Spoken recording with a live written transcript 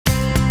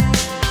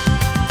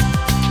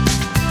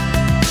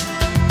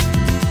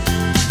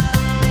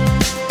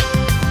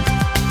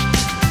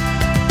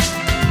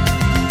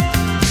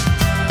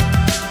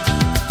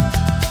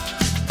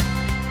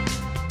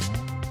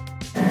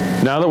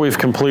Now that we've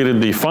completed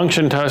the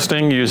function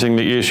testing using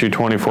the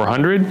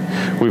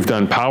ESU-2400, we've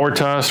done power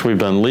test, we've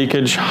done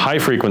leakage, high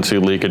frequency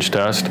leakage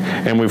test,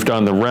 and we've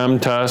done the REM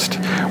test.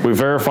 We've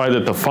verified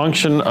that the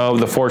function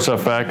of the Force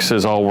FX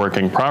is all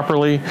working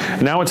properly.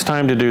 Now it's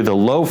time to do the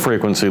low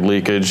frequency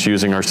leakage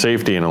using our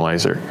safety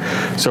analyzer.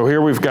 So here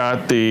we've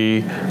got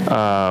the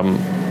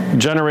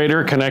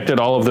generator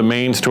connected. All of the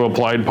mains to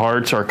applied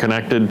parts are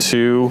connected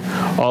to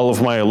all of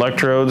my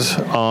electrodes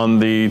on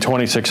the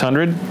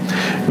 2600.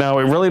 Now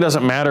it really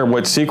doesn't matter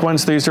what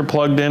sequence these are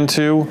plugged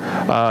into.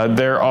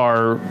 There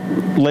are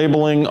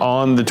labeling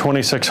on the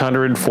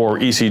 2600 for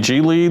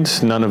ECG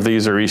leads. None of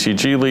these are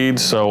ECG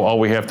leads, so all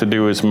we have to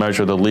do is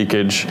measure the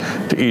leakage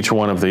to each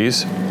one of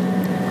these.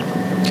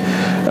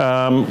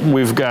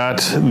 We've got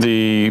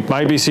the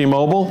myBC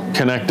Mobile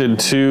connected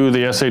to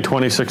the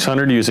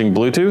SA-2600 using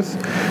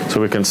Bluetooth.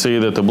 So we can see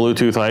that the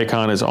Bluetooth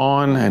icon is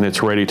on and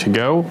it's ready to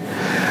go.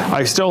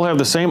 I still have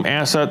the same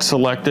asset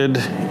selected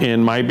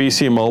in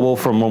myBC Mobile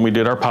from when we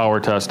did our power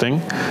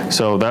testing.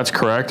 So that's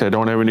correct. I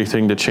don't have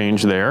anything to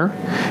change there.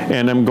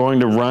 And I'm going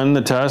to run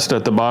the test.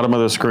 At the bottom of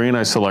the screen,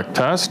 I select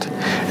test.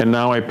 And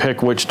now I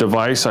pick which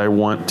device I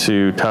want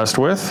to test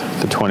with,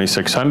 the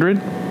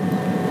 2600.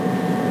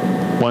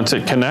 Once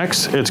it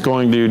connects, it's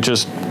going to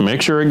just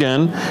make sure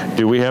again,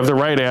 do we have the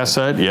right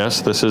asset?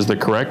 Yes, this is the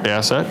correct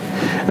asset.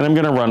 And I'm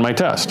going to run my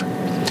test.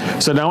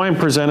 So now I'm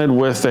presented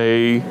with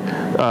a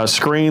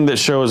screen that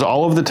shows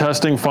all of the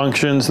testing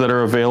functions that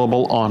are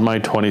available on my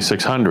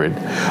 2600.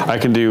 I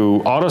can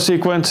do auto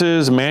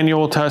sequences,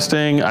 manual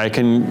testing, I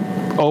can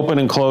open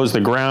and close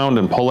the ground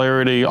and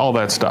polarity, all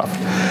that stuff.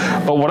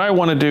 But what I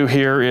want to do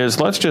here is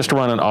let's just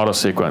run an auto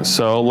sequence.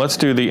 So let's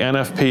do the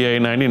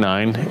NFPA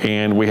 99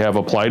 and we have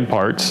applied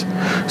parts.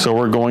 So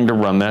we're going to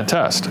run that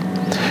test.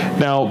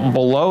 Now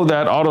below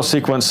that auto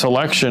sequence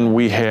selection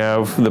we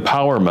have the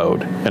power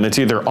mode and it's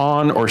either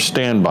on or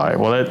standby.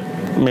 Well,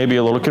 that may be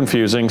a little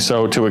confusing,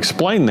 so to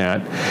explain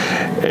that,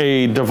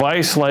 a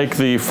device like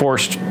the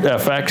Force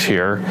FX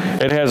here,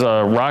 it has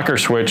a rocker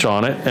switch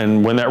on it,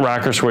 and when that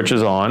rocker switch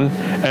is on,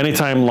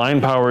 anytime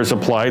line power is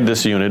applied,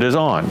 this unit is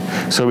on.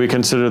 So we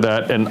consider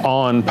that an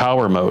on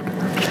power mode.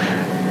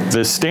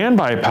 The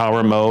standby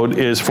power mode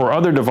is for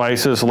other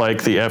devices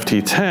like the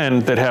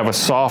FT10 that have a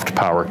soft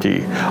power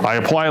key. I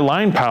apply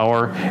line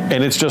power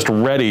and it's just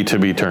ready to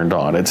be turned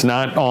on. It's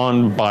not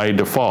on by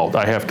default.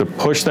 I have to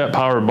push that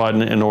power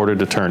button in order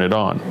to turn it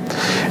on.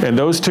 And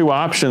those two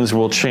options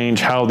will change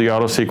how the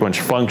auto sequence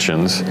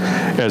functions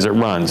as it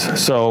runs.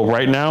 So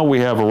right now we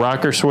have a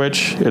rocker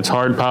switch. It's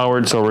hard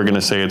powered, so we're going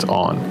to say it's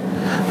on.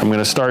 I'm going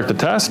to start the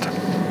test.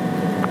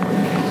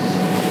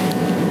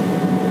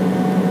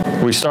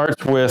 We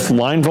start with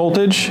line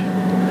voltage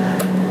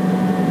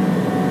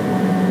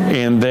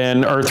and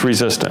then earth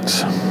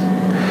resistance.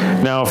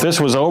 Now, if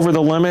this was over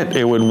the limit,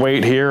 it would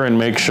wait here and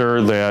make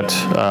sure that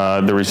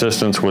the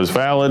resistance was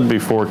valid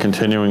before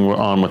continuing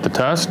on with the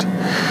test.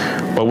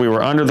 But we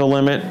were under the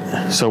limit,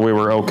 so we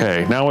were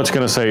okay. Now it's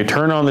going to say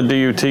turn on the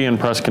DUT and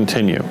press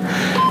continue.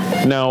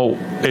 Now,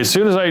 as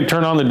soon as I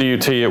turn on the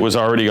DUT, it was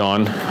already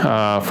on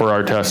for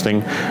our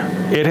testing.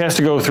 It has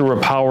to go through a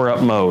power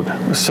up mode.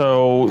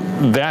 So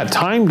that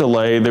time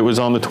delay that was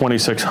on the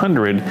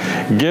 2600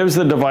 gives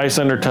the device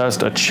under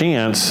test a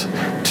chance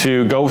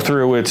to go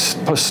through its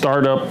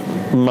startup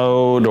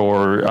mode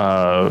or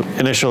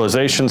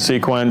initialization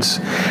sequence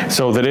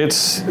so that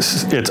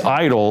it's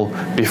idle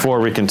before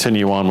we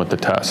continue on with the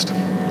test.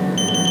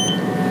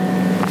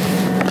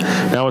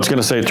 Now it's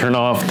going to say turn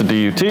off the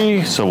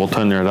DUT, so we'll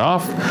turn it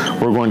off.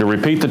 We're going to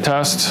repeat the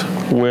test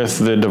with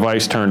the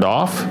device turned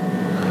off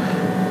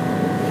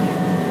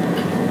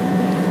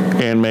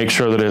and make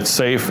sure that it's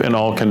safe in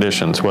all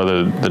conditions,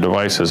 whether the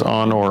device is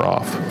on or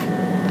off.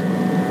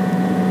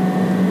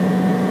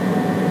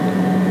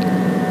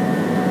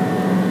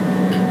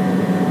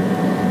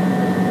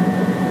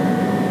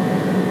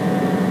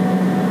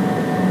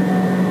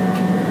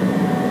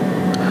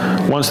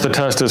 Once the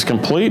test is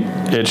complete,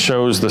 it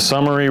shows the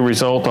summary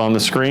result on the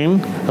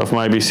screen of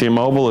myBC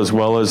Mobile as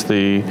well as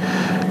the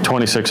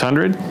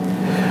 2600.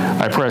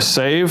 I press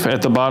save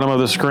at the bottom of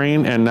the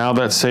screen, and now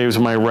that saves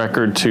my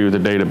record to the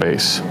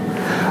database.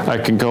 I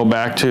can go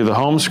back to the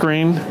home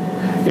screen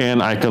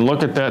and I can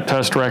look at that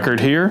test record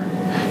here.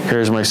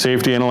 Here's my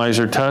safety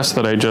analyzer test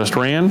that I just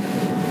ran.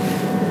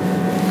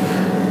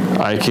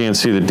 I can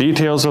see the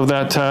details of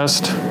that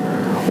test,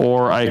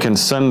 or I can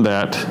send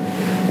that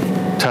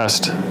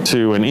test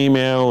to an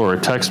email or a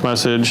text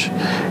message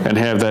and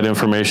have that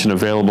information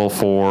available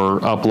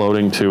for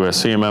uploading to a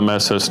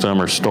CMMS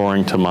system or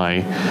storing to my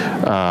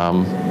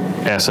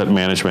asset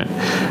management.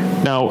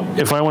 Now,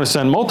 if I want to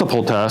send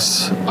multiple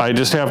tests, I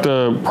just have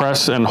to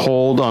press and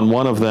hold on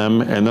one of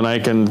them, and then I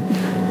can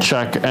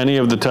check any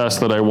of the tests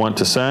that I want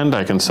to send.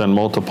 I can send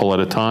multiple at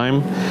a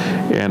time,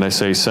 and I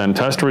say send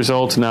test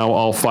results. Now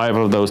all 5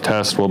 of those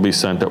tests will be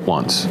sent at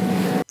once.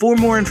 For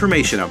more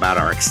information about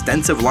our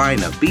extensive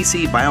line of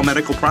BC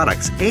biomedical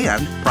products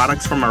and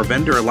products from our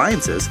vendor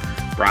alliances,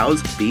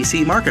 browse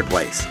BC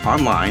Marketplace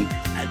online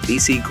at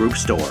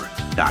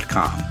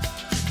bcgroupstore.com.